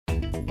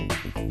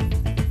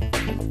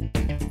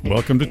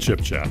Welcome to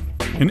Chip Chat,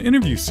 an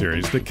interview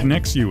series that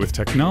connects you with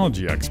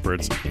technology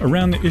experts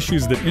around the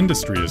issues that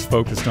industry is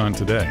focused on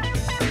today.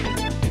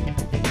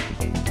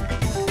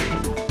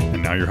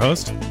 And now your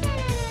host,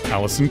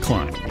 Allison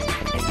Klein.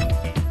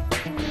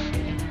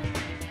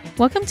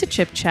 Welcome to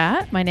Chip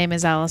Chat. My name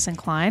is Allison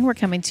Klein. We're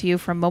coming to you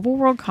from Mobile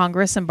World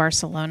Congress in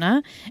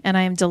Barcelona, and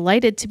I am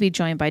delighted to be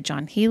joined by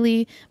John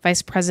Healy,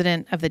 Vice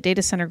President of the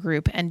Data Center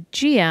Group and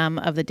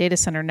GM of the Data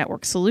Center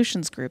Network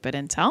Solutions Group at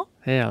Intel.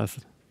 Hey,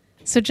 Allison.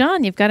 So,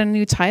 John, you've got a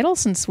new title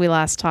since we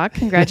last talked.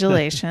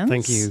 Congratulations.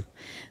 Thank you.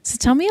 So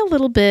tell me a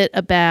little bit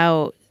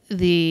about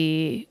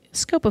the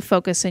scope of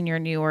focus in your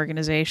new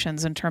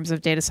organizations in terms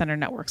of data center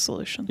network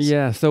solutions.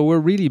 Yeah, so we're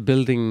really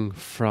building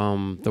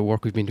from the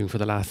work we've been doing for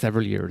the last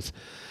several years.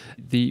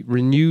 The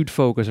renewed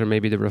focus, or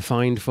maybe the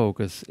refined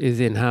focus, is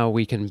in how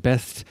we can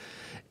best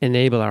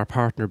enable our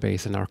partner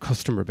base and our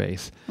customer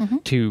base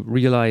to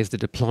realize the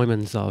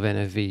deployments of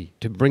NFV,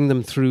 to bring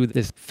them through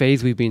this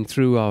phase we've been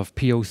through of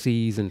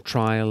POCs and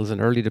trials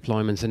and early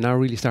deployments, and now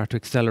really start to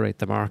accelerate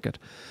the market.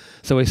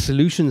 So a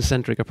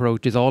solution-centric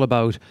approach is all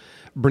about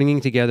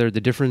bringing together the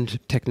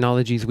different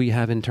technologies we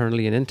have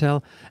internally in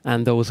Intel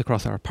and those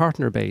across our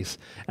partner base,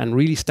 and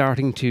really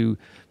starting to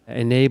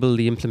enable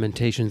the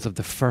implementations of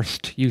the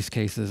first use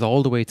cases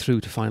all the way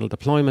through to final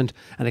deployment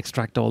and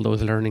extract all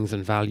those learnings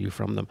and value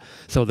from them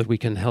so that we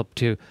can help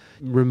to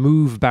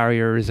remove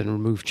barriers and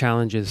remove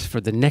challenges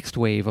for the next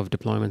wave of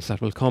deployments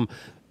that will come,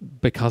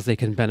 because they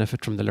can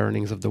benefit from the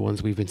learnings of the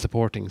ones we've been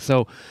supporting.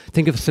 So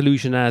think of a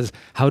solution as,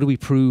 how do we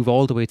prove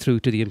all the way through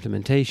to the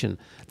implementation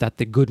that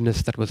the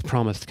goodness that was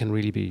promised can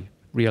really be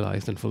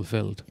realized and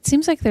fulfilled? It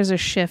seems like there's a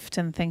shift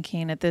in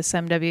thinking at this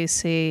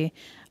MWC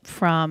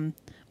from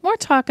more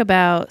talk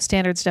about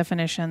standards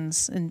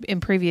definitions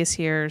in previous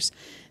years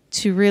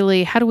to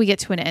really, how do we get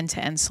to an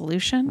end-to-end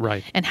solution?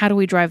 Right. And how do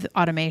we drive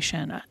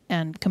automation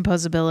and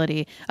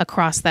composability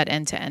across that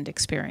end-to-end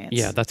experience?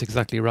 Yeah, that's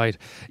exactly right.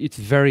 It's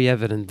very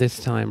evident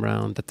this time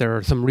around that there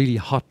are some really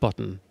hot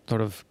button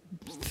sort of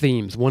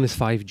themes. One is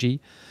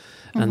 5G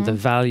and the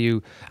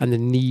value and the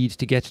need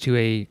to get to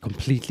a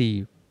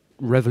completely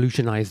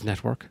revolutionized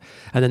network.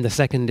 And then the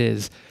second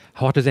is,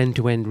 what does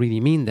end-to-end really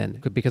mean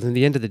then? Because in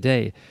the end of the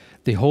day,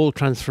 the whole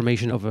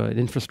transformation of an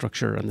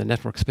infrastructure and the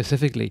network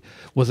specifically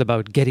was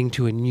about getting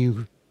to a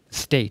new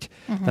state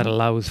that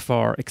allows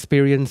for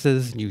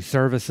experiences, new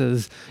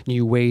services,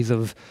 new ways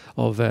of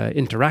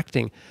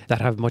interacting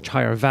that have much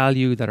higher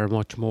value, that are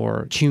much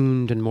more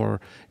tuned and more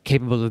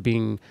capable of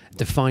being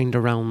defined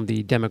around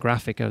the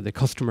demographic or the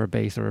customer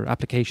base or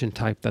application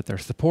type that they're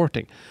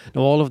supporting.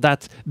 Now, all of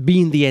that's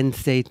been the end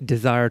state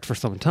desired for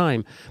some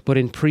time, but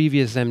in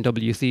previous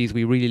MWCs,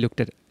 we really looked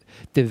at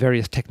the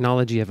various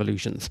technology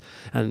evolutions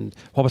and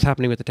what was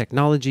happening with the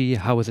technology,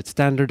 how was it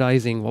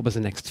standardizing, what was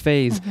the next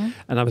phase.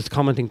 And I was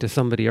commenting to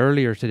somebody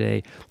earlier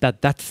today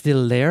that that's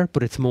still there,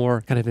 but it's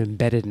more kind of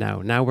embedded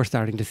now. Now we're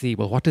starting to see,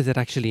 well, what does it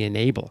actually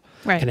enable?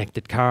 Right.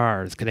 Connected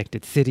cars,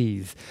 connected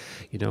cities,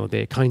 you know,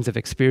 the kinds of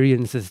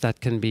experiences that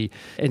can be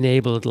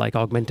enabled, like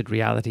augmented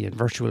reality and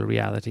virtual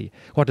reality.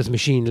 What does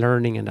machine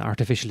learning and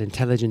artificial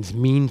intelligence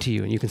mean to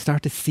you? And you can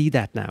start to see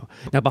that now.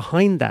 Now,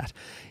 behind that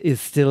is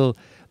still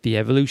the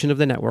evolution of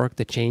the network,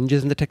 the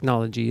changes in the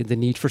technology, the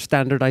need for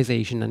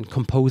standardization and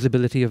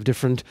composability of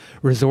different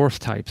resource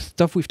types,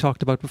 stuff we've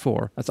talked about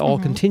before. That's all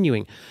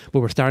continuing, but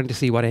we're starting to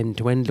see what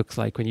end-to-end looks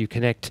like when you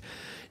connect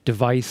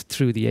device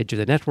through the edge of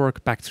the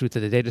network, back through to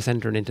the data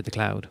center and into the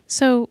cloud.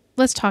 So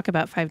let's talk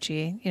about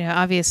 5G. You know,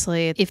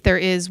 obviously, if there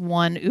is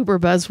one uber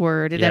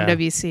buzzword at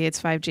MWC,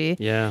 it's 5G.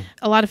 Yeah.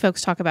 A lot of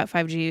folks talk about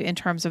 5G in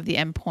terms of the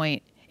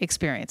endpoint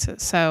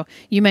experiences. So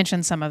you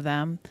mentioned some of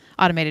them: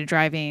 automated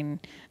driving,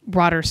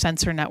 broader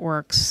sensor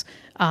networks,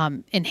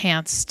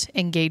 enhanced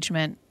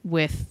engagement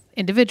with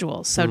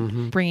individuals. So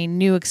bringing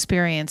new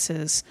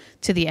experiences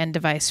to the end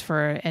device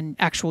for an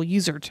actual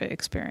user to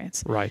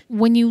experience. Right.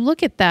 When you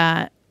look at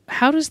that,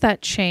 how does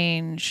that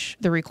change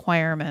the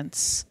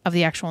requirements of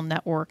the actual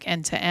network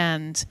end to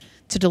end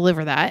to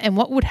deliver that? And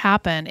what would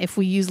happen if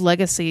we use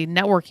legacy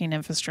networking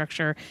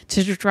infrastructure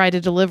to try to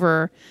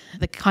deliver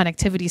the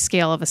connectivity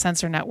scale of a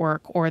sensor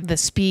network, or the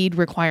speed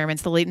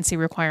requirements, the latency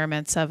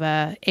requirements of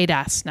a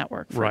ADAS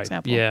network, for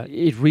example? Yeah,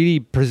 it really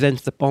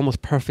presents the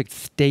almost perfect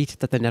state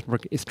that the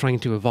network is trying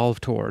to evolve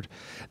toward.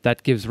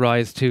 That gives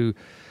rise to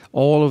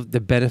all of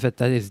the benefit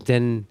that is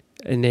then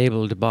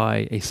enabled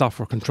by a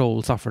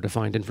software-controlled,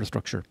 software-defined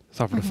infrastructure,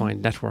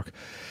 software-defined network.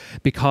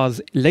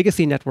 Because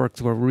legacy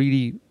networks were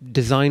really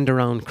designed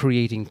around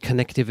creating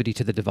connectivity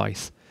to the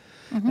device.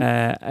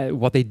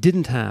 What they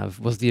didn't have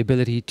was the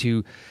ability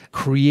to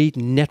create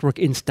network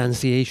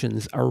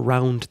instantiations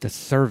around the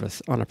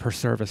service on a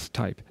per-service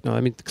type. Now,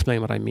 let me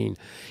explain what I mean.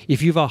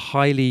 If you have a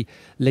highly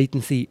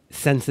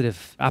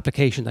latency-sensitive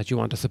application that you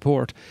want to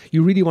support,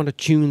 you really want to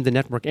tune the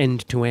network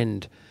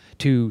end-to-end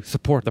to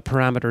support the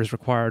parameters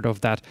required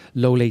of that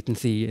low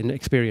latency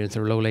experience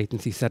or low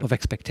latency set of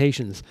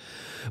expectations.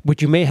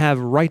 But you may have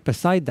right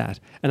beside that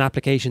an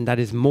application that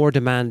is more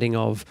demanding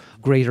of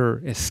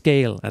greater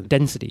scale and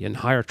density and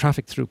higher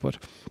traffic throughput.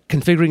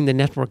 Configuring the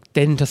network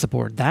then to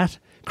support that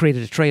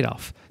created a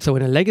trade-off. So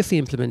in a legacy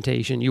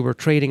implementation, you were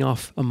trading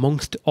off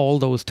amongst all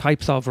those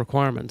types of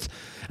requirements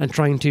and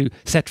trying to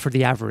set for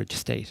the average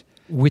state.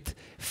 With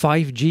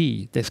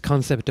 5G, this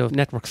concept of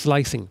network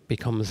slicing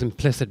becomes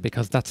implicit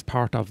because that's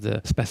part of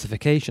the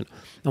specification.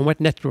 And what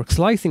network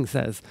slicing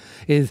says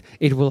is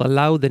it will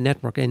allow the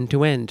network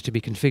end-to-end to be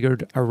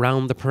configured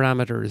around the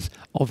parameters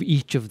of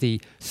each of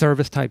the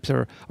service types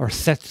or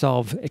sets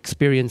of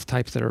experience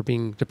types that are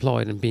being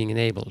deployed and being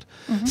enabled.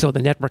 So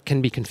the network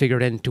can be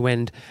configured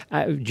end-to-end,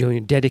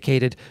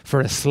 dedicated for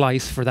a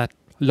slice for that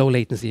low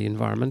latency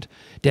environment,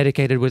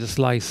 dedicated with a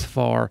slice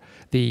for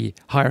the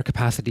higher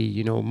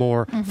capacity,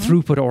 more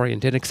throughput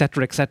oriented, et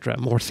cetera,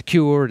 more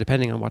secure,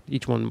 depending on what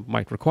each one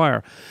might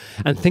require.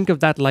 And think of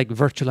that like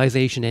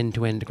virtualization end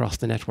to end across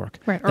the network.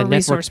 Right, or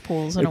resource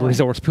pools in a way.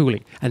 Resource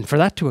pooling. And for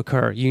that to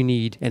occur, you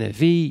need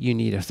NFV, you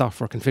need a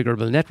software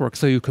configurable network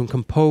so you can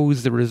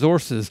compose the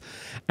resources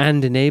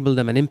and enable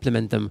them and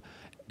implement them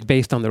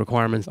based on the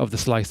requirements of the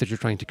slice that you're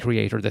trying to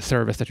create or the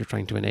service that you're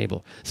trying to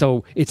enable.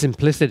 So it's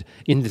implicit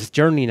in this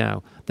journey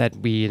now that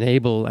we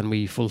enable and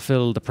we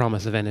fulfill the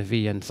promise of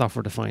NFV and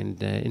software-defined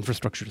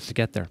infrastructures to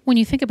get there. When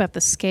you think about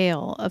the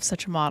scale of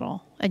such a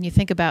model and you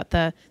think about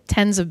the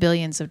tens of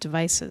billions of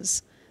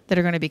devices that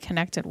are going to be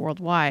connected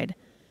worldwide,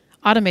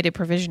 automated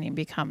provisioning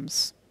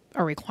becomes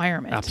a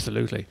requirement.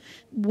 Absolutely.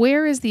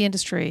 Where is the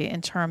industry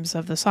in terms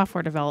of the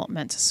software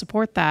development to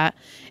support that?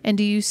 And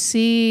do you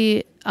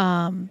see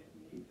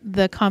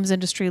the comms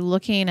industry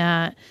looking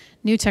at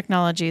new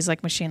technologies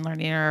like machine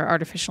learning or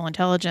artificial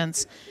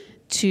intelligence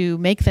to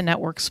make the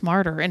network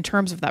smarter in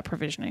terms of that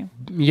provisioning?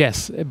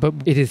 Yes, but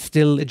it is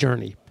still a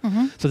journey.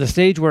 So the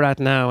stage we're at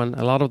now, and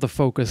a lot of the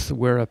focus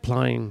we're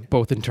applying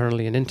both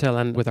internally in Intel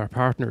and with our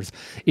partners,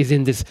 is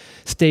in this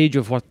stage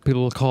of what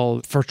people will call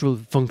virtual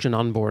function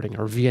onboarding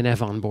or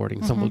VNF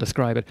onboarding, some will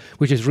describe it,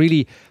 which is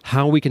really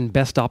how we can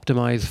best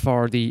optimize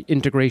for the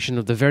integration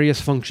of the various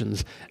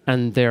functions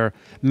and their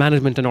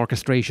management and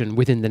orchestration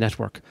within the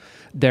network.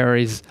 There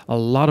is a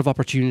lot of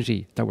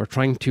opportunity that we're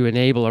trying to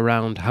enable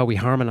around how we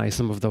harmonize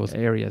some of those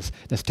areas.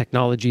 There's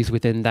technologies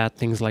within that,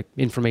 things like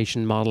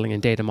information modeling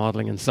and data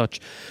modeling and such,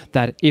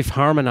 that if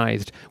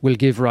harmonized, will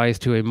give rise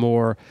to a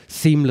more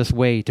seamless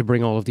way to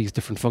bring all of these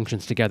different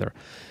functions together.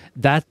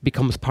 That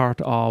becomes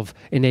part of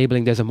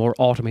enabling there's a more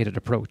automated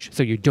approach.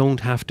 So you don't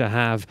have to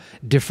have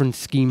different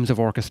schemes of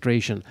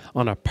orchestration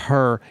on a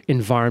per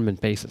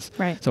environment basis.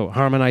 Right. So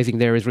harmonizing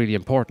there is really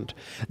important.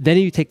 Then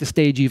you take the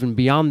stage even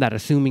beyond that,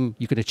 assuming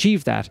you can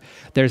achieve that.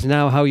 There's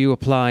now how you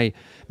apply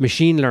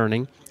machine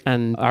learning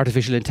and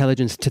artificial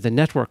intelligence to the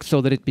network so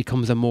that it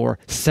becomes a more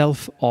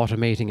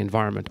self-automating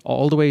environment,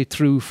 all the way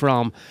through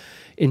from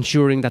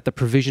ensuring that the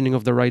provisioning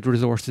of the right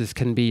resources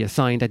can be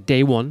assigned at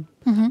day one,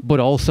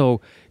 but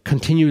also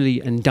continually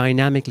and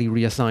dynamically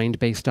reassigned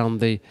based on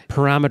the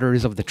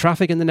parameters of the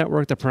traffic in the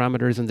network, the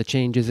parameters and the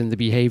changes in the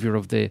behavior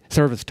of the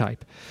service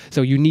type.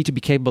 So you need to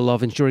be capable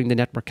of ensuring the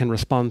network can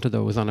respond to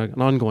those on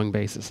an ongoing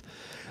basis.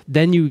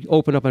 Then you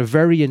open up a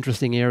very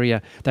interesting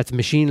area that's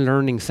machine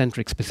learning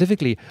centric,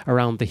 specifically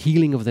around the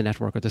healing of the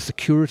network or the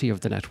security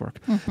of the network.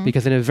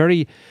 Because in a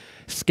very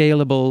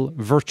scalable,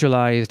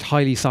 virtualized,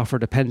 highly software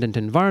dependent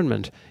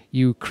environment,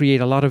 you create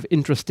a lot of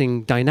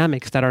interesting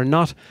dynamics that are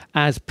not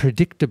as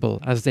predictable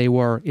as they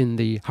were in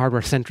the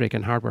hardware centric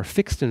and hardware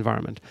fixed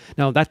environment.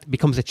 Now that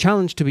becomes a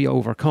challenge to be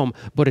overcome,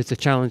 but it's a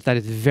challenge that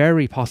is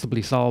very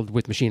possibly solved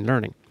with machine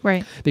learning.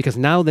 Right. Because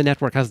now the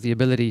network has the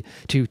ability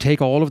to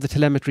take all of the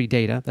telemetry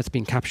data that's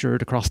being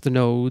captured across the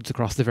nodes,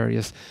 across the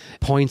various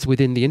points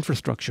within the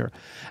infrastructure,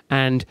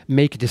 and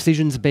make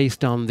decisions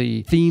based on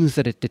the themes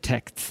that it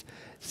detects,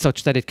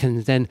 such that it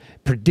can then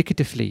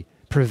predictively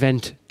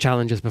prevent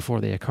challenges before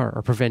they occur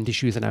or prevent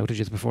issues and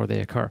outages before they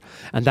occur.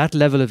 And that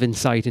level of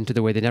insight into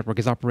the way the network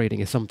is operating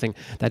is something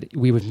that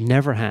we would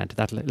never had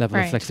that level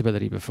of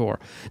flexibility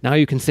before. Now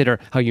you consider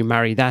how you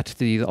marry that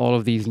to all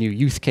of these new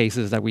use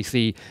cases that we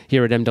see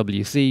here at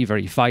MWC,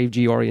 very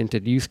 5G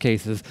oriented use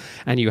cases,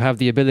 and you have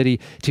the ability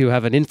to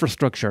have an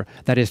infrastructure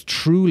that is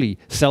truly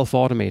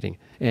self-automating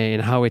in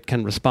how it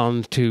can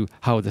respond to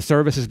how the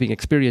service is being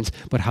experienced,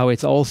 but how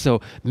it's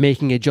also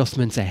making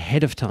adjustments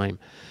ahead of time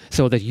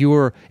so that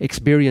your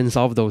experience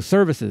of those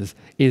services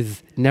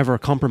is never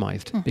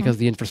compromised because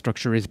the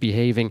infrastructure is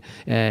behaving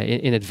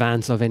in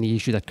advance of any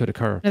issue that could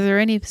occur. Are there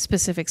any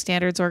specific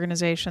standards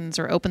organizations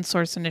or open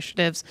source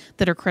initiatives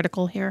that are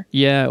critical here?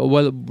 Yeah,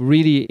 well,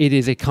 really it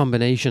is a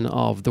combination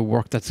of the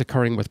work that's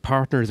occurring with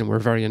partners, and we're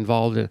very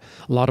involved in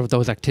a lot of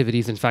those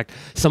activities. In fact,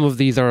 some of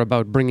these are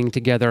about bringing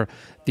together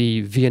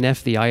the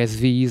VNF, the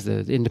ISVs,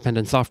 the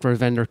independent software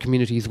vendor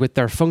communities with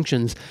their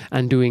functions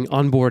and doing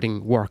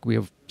onboarding work. We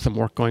have some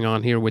work going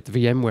on here with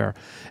VMware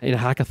in a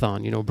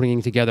hackathon,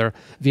 bringing together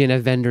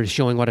VNF vendors,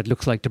 showing what it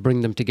looks like to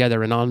bring them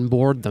together and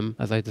onboard them,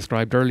 as I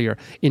described earlier,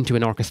 into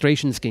an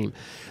orchestration scheme.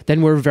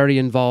 Then we're very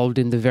involved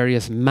in the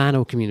various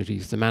MANO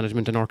communities, the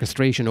management and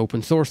orchestration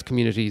open source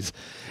communities.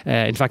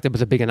 In fact, there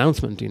was a big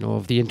announcement,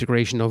 of the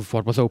integration of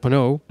what was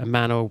OpenO, a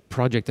MANO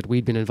project that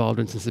we'd been involved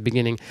in since the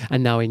beginning,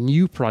 and now a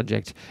new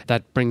project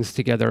that brings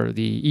together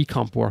the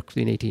eComp work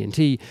between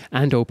AT&T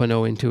and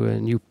OpenO into a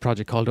new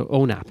project called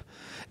ONAP.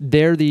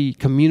 They're the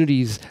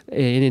communities,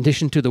 in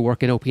addition to the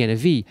work in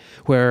OPNFV,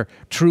 where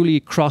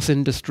truly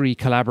cross-industry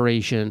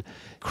collaboration,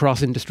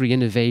 cross-industry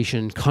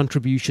innovation,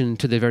 contribution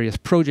to the various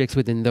projects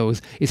within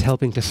those is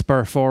helping to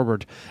spur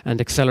forward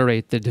and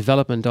accelerate the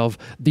development of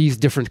these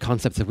different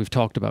concepts that we've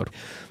talked about.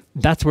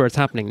 That's where it's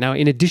happening. Now,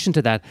 in addition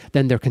to that,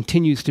 then there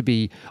continues to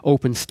be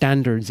open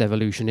standards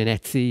evolution in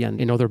ETSI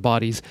and in other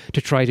bodies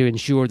to try to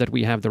ensure that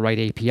we have the right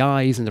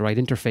APIs and the right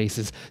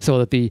interfaces so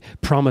that the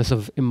promise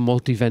of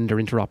multi-vendor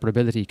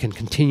interoperability can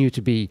continue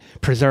to be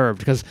preserved.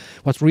 Because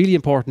what's really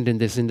important in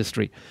this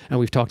industry, and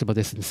we've talked about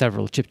this in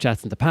several chip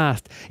chats in the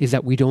past, is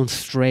that we don't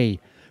stray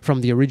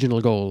from the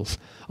original goals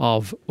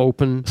of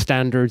open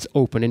standards,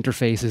 open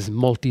interfaces,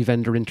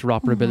 multi-vendor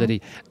interoperability,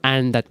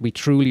 and that we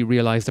truly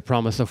realize the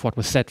promise of what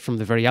was set from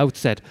the very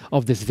outset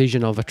of this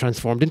vision of a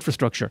transformed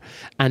infrastructure,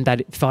 and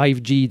that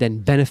 5G then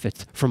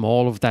benefits from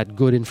all of that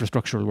good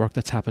infrastructural work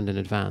that's happened in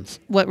advance.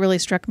 What really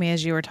struck me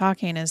as you were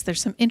talking is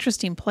there's some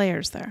interesting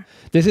players there.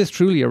 This is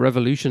truly a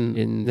revolution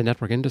in the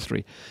network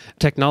industry.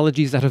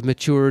 Technologies that have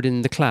matured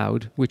in the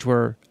cloud, which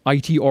were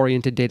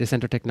IT-oriented data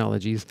center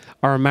technologies,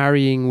 are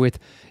marrying with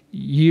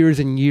years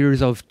and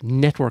years of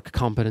network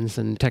competence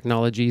and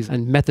technologies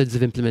and methods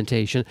of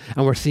implementation.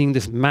 And we're seeing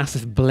this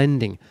massive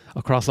blending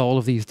across all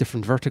of these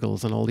different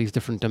verticals and all these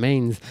different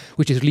domains,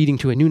 which is leading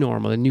to a new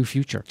normal, a new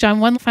future. John,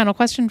 one final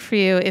question for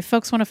you. If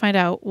folks want to find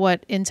out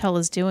what Intel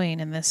is doing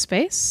in this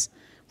space,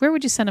 where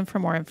would you send them for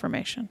more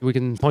information? We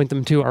can point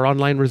them to our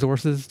online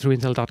resources through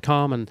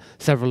intel.com and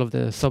several of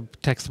the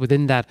subtexts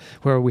within that,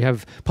 where we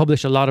have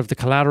published a lot of the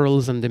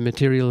collaterals and the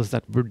materials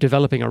that we're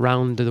developing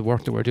around the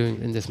work that we're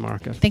doing in this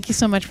market. Thank you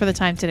so much for the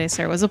time today,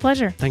 sir. It was a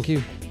pleasure. Thank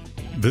you.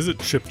 Visit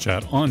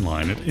ChipChat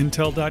online at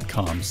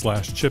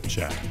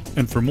intel.com/chipchat.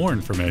 And for more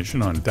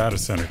information on data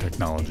center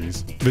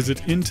technologies, visit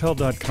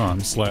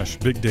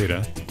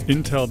intel.com/bigdata,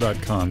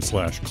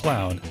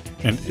 intel.com/cloud,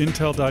 and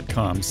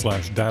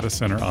intel.com/data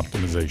center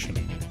optimization.